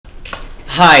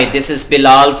Hi, this is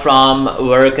Bilal from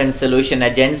Work and Solution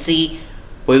Agency.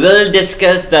 We will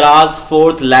discuss Daraz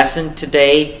fourth lesson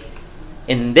today.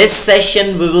 In this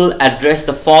session, we will address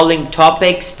the following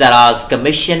topics: Daraz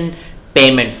commission,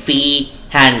 payment fee,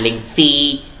 handling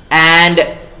fee, and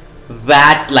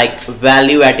VAT like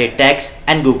value added tax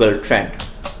and Google Trend.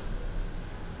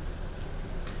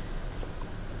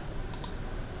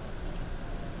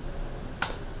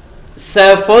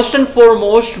 So first and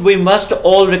foremost, we must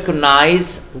all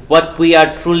recognize what we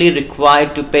are truly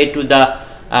required to pay to the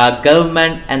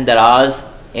government and Daraz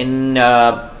in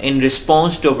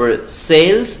response to our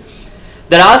sales.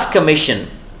 Daraz commission.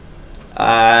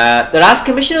 Daraz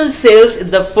commission on sales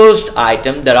is the first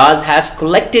item. Daraz has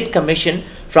collected commission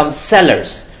from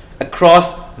sellers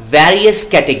across various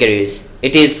categories.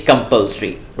 It is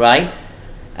compulsory, right?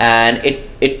 And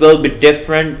it will be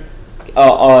different.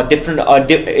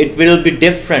 It will be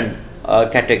different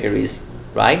categories,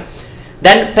 right?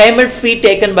 Then payment fee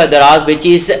taken by Daraz, which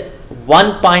is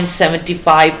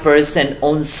 1.75%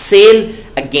 on sale,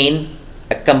 again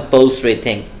a compulsory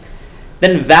thing.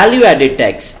 Then value added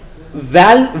tax.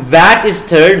 VAT is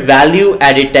third, value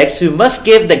added tax. You must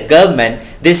give the government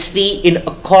this fee in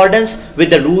accordance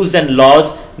with the rules and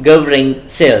laws governing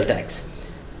sale tax.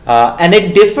 And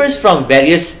it differs from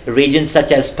various regions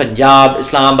such as Punjab,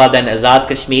 Islamabad and Azad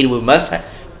Kashmir. We must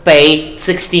pay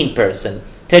 16%,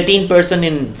 13%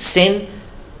 in Sindh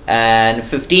and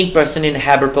 15% in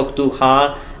Khyber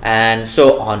Pakhtunkhwa and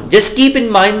so on. Just keep in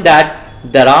mind that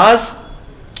Daraz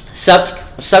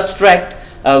subtract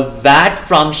VAT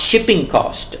from shipping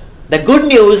cost. The good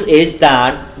news is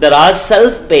that Daraz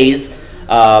self pays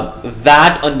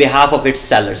VAT on behalf of its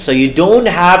sellers, so you don't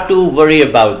have to worry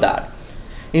about that.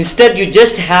 Instead, you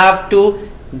just have to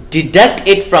deduct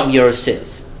it from your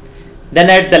sales. Then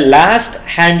at the last,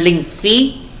 handling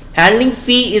fee. Handling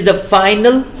fee is the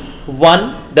final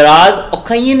one. Daraz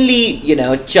occasionally,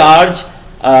 charge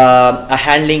a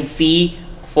handling fee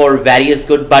for various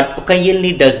goods, but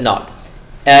occasionally does not.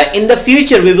 In the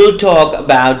future, we will talk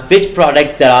about which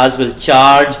products Daraz will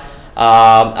charge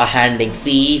a handling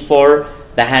fee for.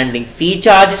 The handling fee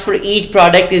charges for each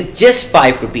product is just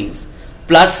 5 rupees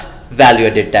plus value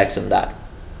added tax on that.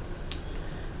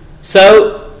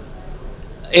 So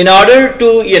in order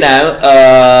to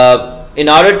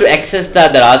access the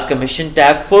Daraz commission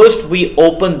tab, first we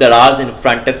open Daraz in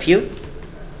front of you,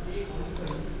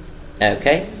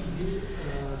 okay,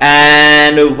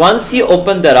 and once you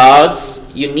open Daraz,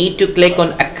 you need to click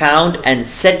on account and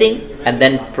setting and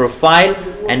then profile,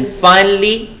 and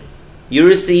finally you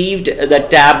received the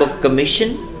tab of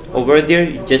commission over there.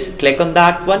 You just click on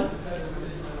that one.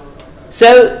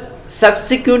 So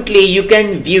subsequently, you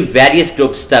can view various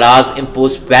groups. Daraz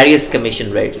impose various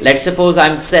commission rates. Let's suppose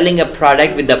I'm selling a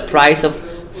product with the price of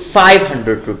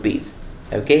 500 rupees,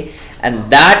 okay, and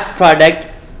that product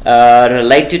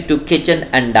related to kitchen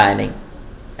and dining,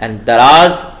 and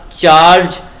Daraz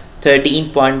charge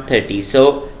 13.30.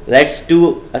 So let's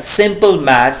do a simple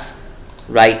maths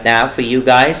right now for you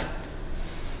guys.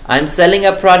 I'm selling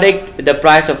a product with the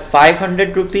price of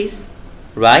 500 rupees,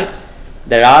 right?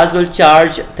 Daraz will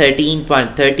charge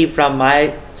 13.30 from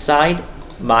my side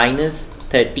minus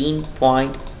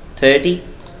 13.30,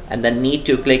 and then need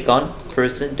to click on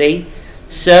percentage.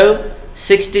 So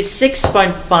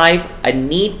 66.5 I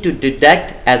need to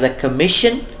deduct as a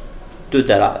commission to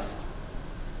Daraz,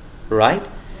 right?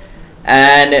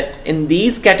 And in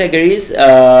these categories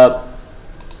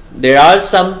there are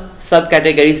some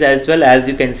subcategories as well. As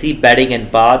you can see, bedding and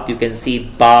bath. You can see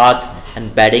bath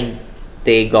and bedding,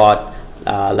 they got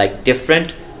like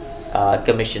different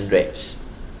commission rates,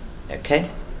 okay.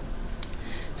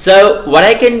 So what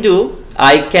I can do,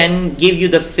 I can give you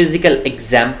the physical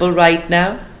example right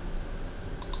now.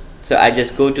 So I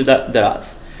just go to the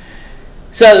Daraz.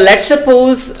 So let's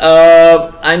suppose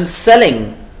I'm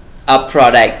selling a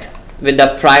product with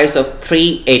the price of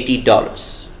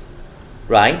 $380,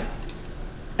 right?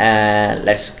 And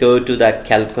let's go to the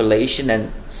calculation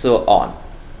and so on.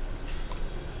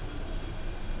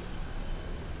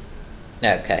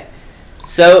 Okay,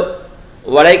 so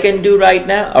what I can do right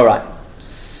now, all right,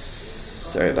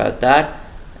 sorry about that.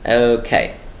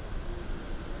 Okay,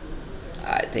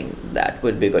 I think that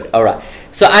would be good. All right,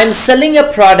 so I'm selling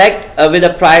a product with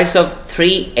a price of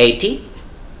 380,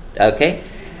 okay,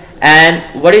 and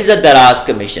what is the Daraz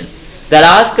commission?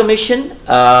 Daraz commission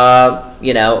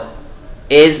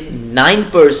is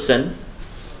 9%,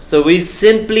 so we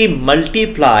simply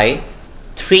multiply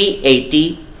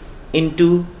 380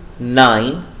 into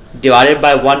 9 divided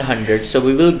by 100, so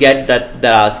we will get that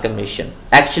Daraz commission.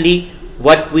 Actually,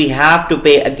 what we have to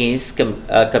pay against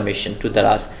commission to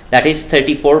Daraz, that is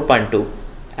 34.2.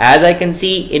 As I can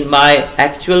see in my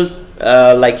actual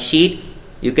like sheet,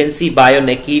 you can see by your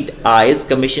naked eyes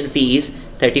commission fee is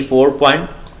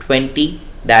 34.20,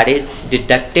 that is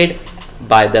deducted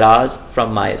by Daraz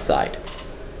from my side.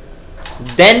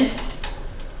 Then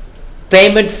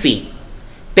payment fee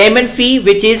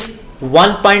which is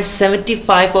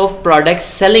 1.75 of product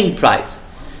selling price.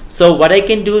 So what I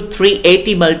can do,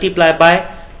 380 multiplied by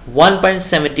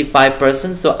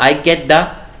 1.75%, so I get the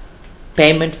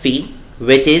payment fee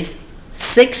which is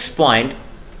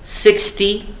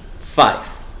 6.65.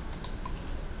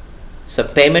 So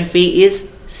payment fee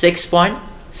is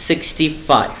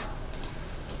 6.65.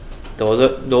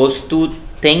 Those two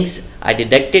things I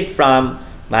deducted from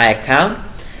my account.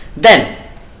 Then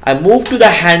I move to the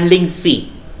handling fee.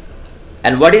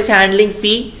 And what is handling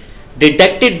fee?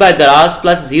 Deducted by Daraz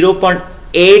plus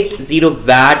 0.80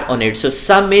 VAT on it. So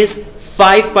sum is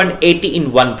 5.80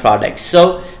 in one product.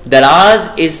 So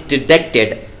Daraz is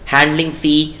deducted handling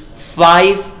fee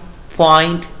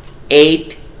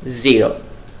 5.80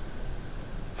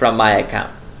 from my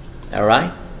account.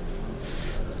 Alright.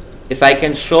 If I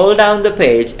can scroll down the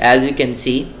page, as you can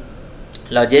see,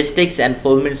 logistics and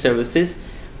fulfillment services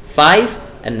 5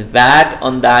 and VAT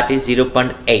on that is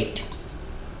 0.8.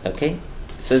 Okay,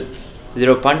 so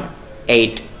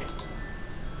 0.80.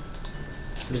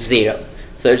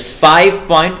 So it's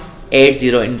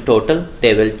 5.80 in total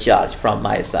they will charge from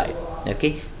my side.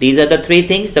 Okay, these are the three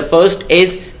things. The first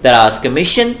is Daraz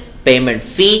commission, payment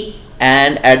fee,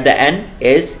 and at the end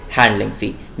is handling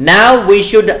fee. Now we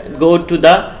should go to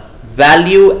the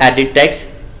value added tax.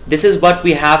 This is what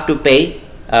we have to pay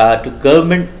to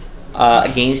government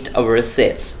against our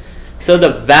sales. So the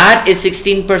VAT is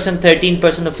 16%, 13%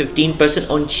 or 15%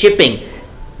 on shipping,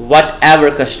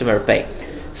 whatever customer pay.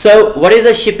 So what is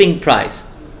the shipping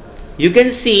price? You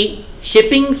can see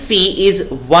shipping fee is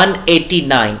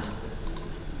 189.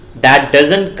 That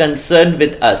doesn't concern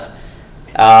with us.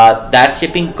 That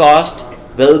shipping cost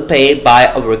will pay by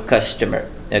our customer.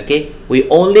 Okay, we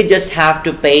only just have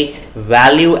to pay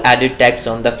value added tax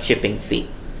on the shipping fee.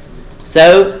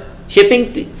 So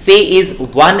shipping fee is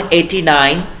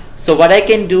 189. So what I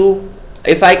can do,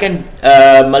 if I can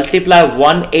multiply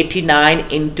 189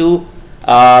 into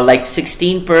like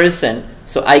 16%,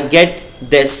 so I get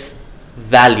this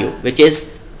value which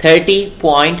is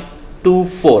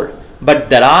 30.24. But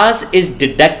Daraz is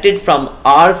deducted from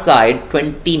our side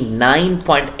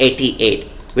 29.88,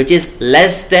 which is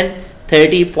less than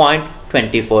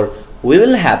 30.24. We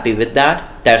will happy with that.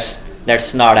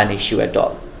 That's not an issue at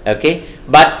all. Okay,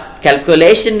 but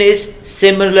calculation is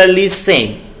similarly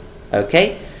same.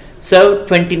 Okay, so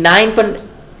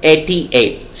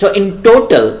 29.88. So in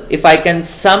total, if I can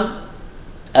sum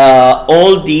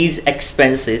all these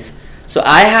expenses, so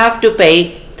I have to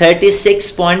pay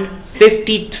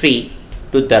 36.53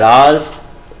 to Daraz,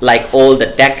 like all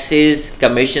the taxes,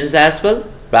 commissions as well,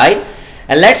 right?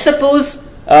 And let's suppose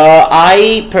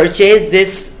I purchase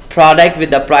this product with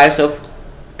the price of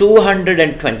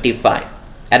 225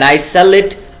 and I sell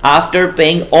it after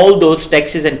paying all those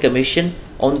taxes and commission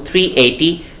on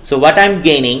 380. So what I'm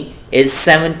gaining is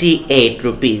 78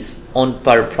 rupees on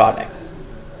per product.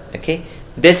 Okay,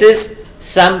 this is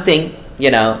something,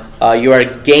 you know, you are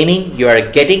gaining, you are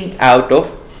getting out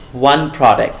of one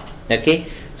product. Okay,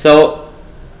 so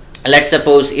let's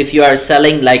suppose if you are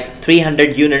selling like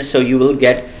 300 units, so you will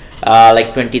get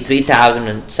like 23,000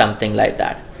 and something like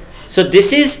that. So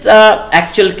this is the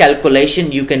actual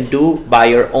calculation you can do by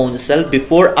your own self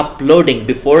before uploading,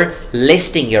 before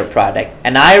listing your product.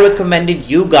 And I recommended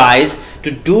you guys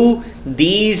to do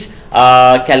these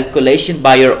calculation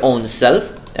by your own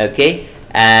self. Okay,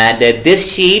 and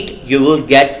this sheet you will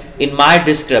get in my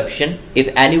description. If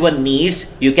anyone needs,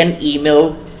 you can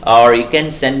email or you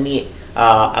can send me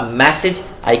a message.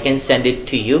 I can send it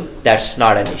to you. That's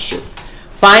not an issue.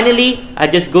 Finally, I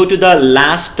just go to the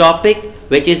last topic,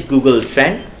 which is Google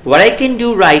Trend. What I can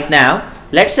do right now,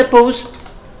 let's suppose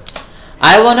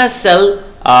I want to sell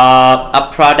a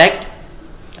product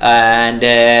and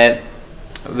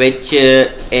which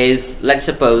is, let's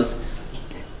suppose,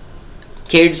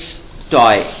 kids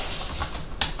toy.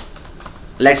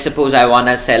 Let's suppose I want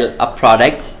to sell a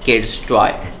product, kids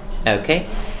toy. Okay,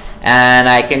 and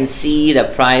I can see the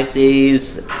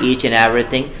prices, each and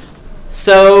everything.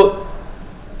 So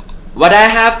what I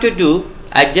have to do,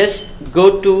 I just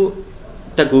go to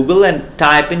the Google and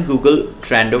type in Google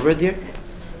Trend over there.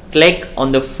 Click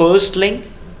on the first link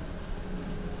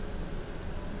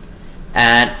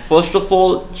and first of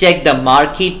all check the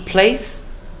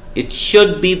marketplace. It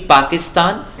should be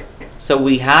Pakistan. So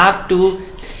we have to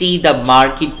see the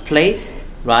marketplace,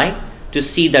 right, to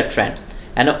see the trend.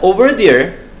 And over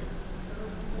there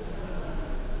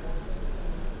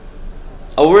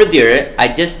over there I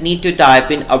just need to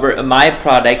type in my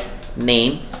product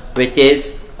name, which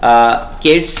is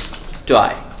kids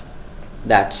toy.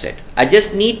 That's it. I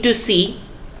just need to see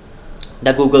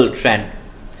the Google trend.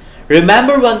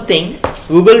 Remember one thing,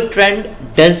 Google trend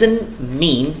doesn't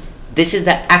mean this is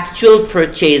the actual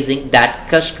purchasing that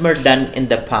customer done in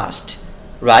the past,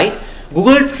 right?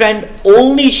 Google trend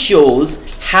only shows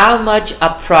how much a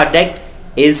product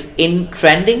is in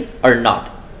trending or not.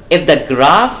 If the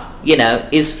graph,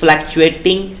 is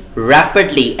fluctuating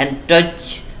rapidly and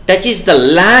touches the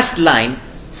last line,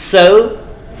 so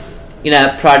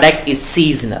product is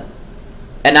seasonal,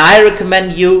 and I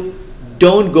recommend you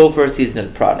don't go for seasonal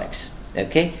products.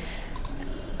 Okay,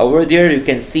 over there you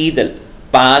can see the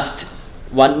past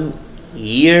 1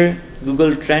 year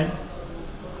Google trend.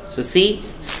 So see,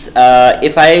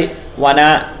 if I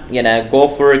wanna go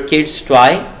for a kids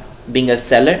toy being a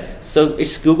seller, so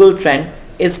its Google trend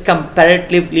is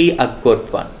comparatively a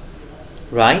good one,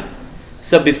 right?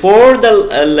 So before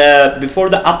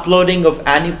the uploading of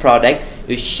any product,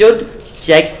 you should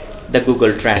check the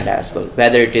Google trend as well,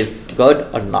 whether it is good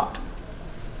or not.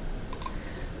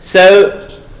 So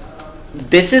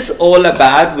this is all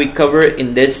about we cover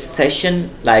in this session,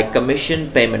 like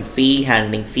commission, payment fee,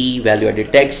 handling fee, value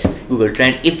added text, Google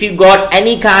trend. If you got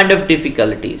any kind of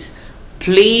difficulties,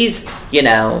 please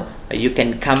you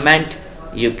can comment,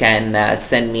 you can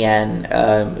send me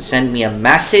a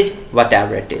message,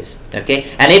 whatever it is. Okay,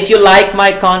 and if you like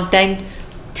my content,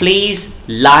 please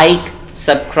like,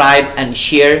 subscribe and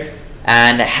share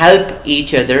and help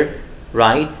each other,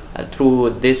 right, through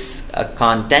this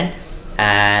content.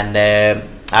 And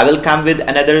I will come with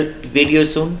another video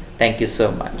soon. Thank you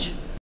so much.